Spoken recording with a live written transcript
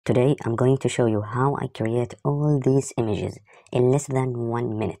Today I'm going to show you how I create all these images in less than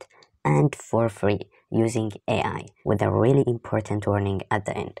 1 minute and for free using AI with a really important warning at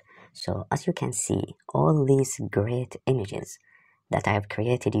the end. So as you can see, all these great images that I have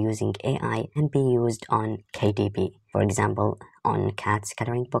created using AI can be used on KDP, for example on cats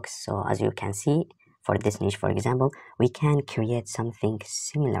coloring books. So as you can see, for this niche, for example, we can create something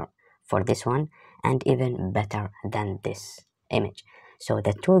similar for this one and even better than this image. So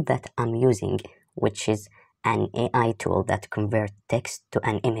the tool that I'm using, which is an AI tool that converts text to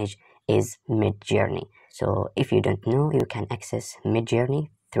an image, is Midjourney. So if you don't know, you can access Midjourney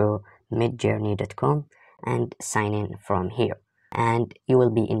through midjourney.com and sign in from here. And you will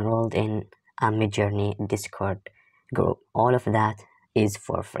be enrolled in a Midjourney Discord group. All of that is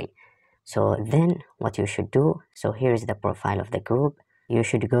for free. So then what you should do, so here is the profile of the group. You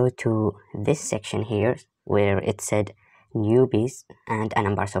should go to this section here where it said newbies and a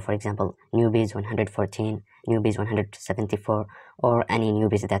number. So for example, newbies 114, newbies 174, or any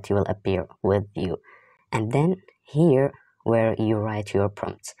newbies that will appear with you. And then here where you write your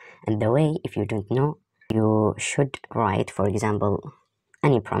prompts. And the way, if you don't know, you should write, for example,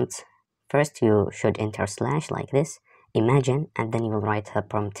 any prompts. First you should enter slash like this, imagine, and then you will write a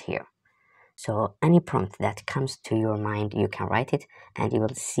prompt here. So any prompt that comes to your mind, you can write it and you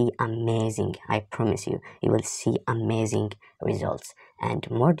will see amazing, I promise you, you will see amazing results. And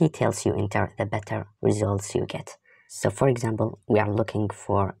more details you enter, the better results you get. So for example, we are looking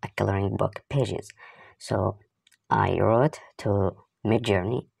for a coloring book pages. So I wrote to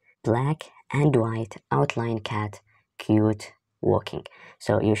Midjourney, black and white outline cat, cute, walking.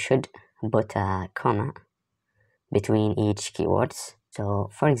 So you should put a comma between each keywords. So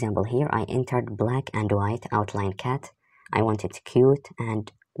for example, here I entered black and white outline cat. I want it cute and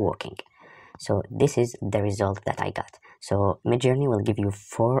walking. So this is the result that I got. So Midjourney will give you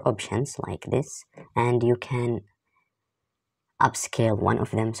 4 options like this, and you can upscale one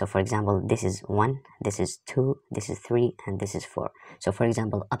of them. So for example, this is 1, this is 2, this is 3, and this is 4. So for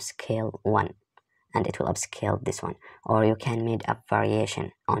example, upscale 1 and it will upscale this one, or you can make a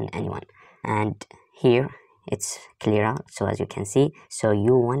variation on anyone. And here it's clearer, so as you can see, so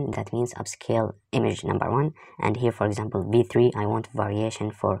U1, that means upscale image number 1, and here for example V3, I want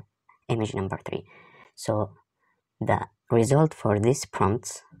variation for image number 3. So the result for these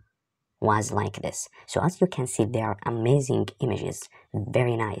prompts was like this. So as you can see, they are amazing images,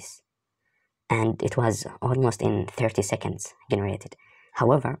 very nice, and it was almost in 30 seconds generated.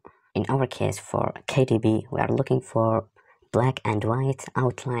 However, in our case for KDP, we are looking for black and white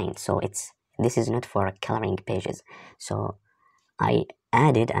outline, so this is not for coloring pages. So I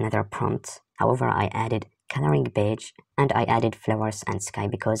added another prompt. However, I added coloring page and I added flowers and sky,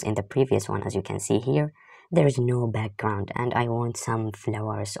 because in the previous one, as you can see here, there is no background and I want some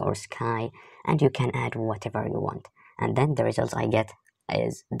flowers or sky, and you can add whatever you want. And then the results I get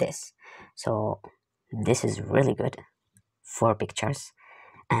is this. So this is really good for pictures,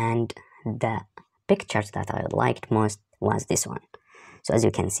 and the pictures that I liked most was this one. So as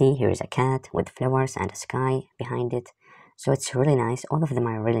you can see, here is a cat with flowers and a sky behind it. So it's really nice. All of them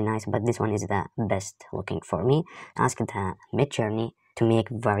are really nice, but this one is the best looking for me. Ask the Midjourney to make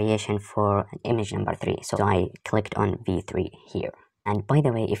variation for image number 3. So I clicked on V3 here. And by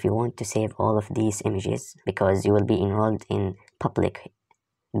the way, if you want to save all of these images, because you will be enrolled in public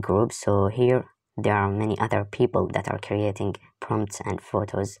groups, so here there are many other people that are creating prompts and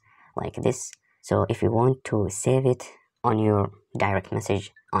photos like this. So if you want to save it on your direct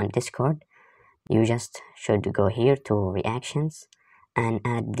message on Discord, you just should go here to reactions and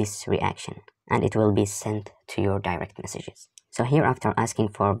add this reaction, and it will be sent to your direct messages. So here, after asking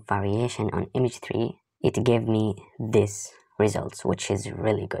for variation on image 3, it gave me this results, which is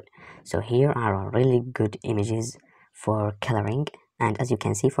really good. So here are really good images for coloring. And as you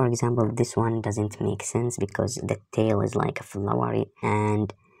can see, for example, this one doesn't make sense because the tail is like a flowery,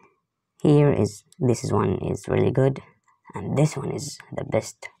 and this one is really good, and this one is the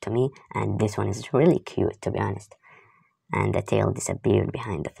best to me, and this one is really cute, to be honest, and the tail disappeared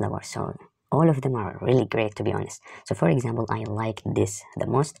behind the flower. So all of them are really great, to be honest. So for example, I like this the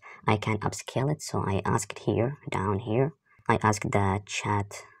most. I can upscale it, so I asked here, down here, I asked the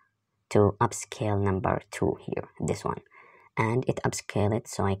chat to upscale number 2 here, this one, and it upscale it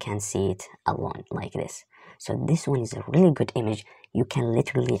so I can see it alone like this. So this one is a really good image. You can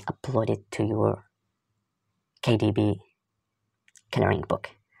literally upload it to your KDP coloring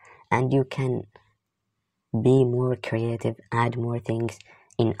book, and you can be more creative, add more things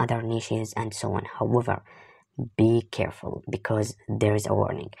in other niches and so on. However, be careful because there is a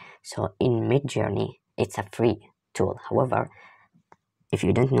warning. So in Midjourney, it's a free tool. However, if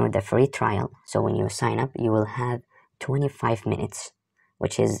you don't know the free trial, so when you sign up, you will have 25 minutes,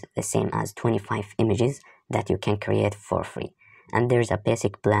 which is the same as 25 images that you can create for free. And there's a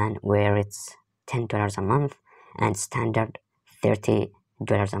basic plan where it's $10 a month and standard $30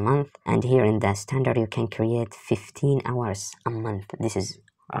 a month. And here in the standard, you can create 15 hours a month. This is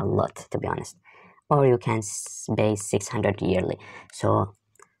a lot, to be honest. Or you can pay 600 yearly. So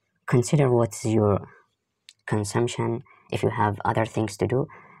consider what's your consumption if you have other things to do.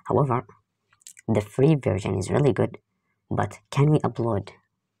 However, the free version is really good, but can we upload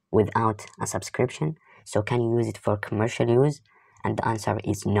without a subscription? So can you use it for commercial use? And the answer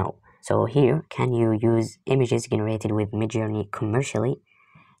is no. So here, can you use images generated with Midjourney commercially?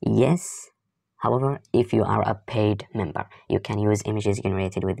 Yes. However, if you are a paid member, you can use images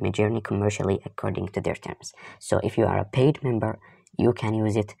generated with Midjourney commercially according to their terms. So if you are a paid member, you can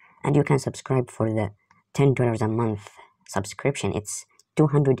use it, and you can subscribe for the $10 a month subscription. It's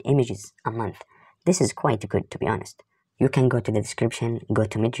 200 images a month. This is quite good, to be honest. You can go to the description, go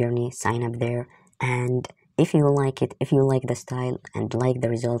to Midjourney, sign up there, and if you like it, if you like the style and like the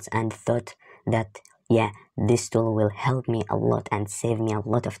results and thought that, yeah, this tool will help me a lot and save me a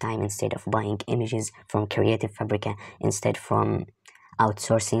lot of time instead of buying images from Creative Fabrica, instead from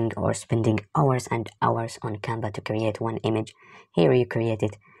outsourcing or spending hours and hours on Canva to create one image, here you create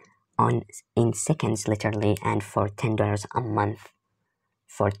it in seconds literally, and for $10 a month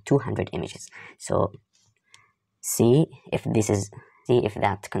for 200 images. So see if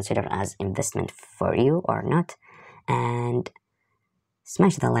that's considered as investment for you or not, and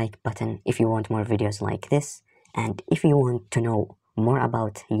smash the like button if you want more videos like this. And if you want to know more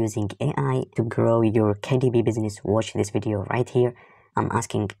about using AI to grow your KDP business, watch this video right here. I'm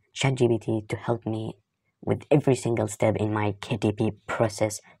asking ChatGPT to help me with every single step in my KDP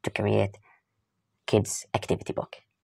process to create kids activity book.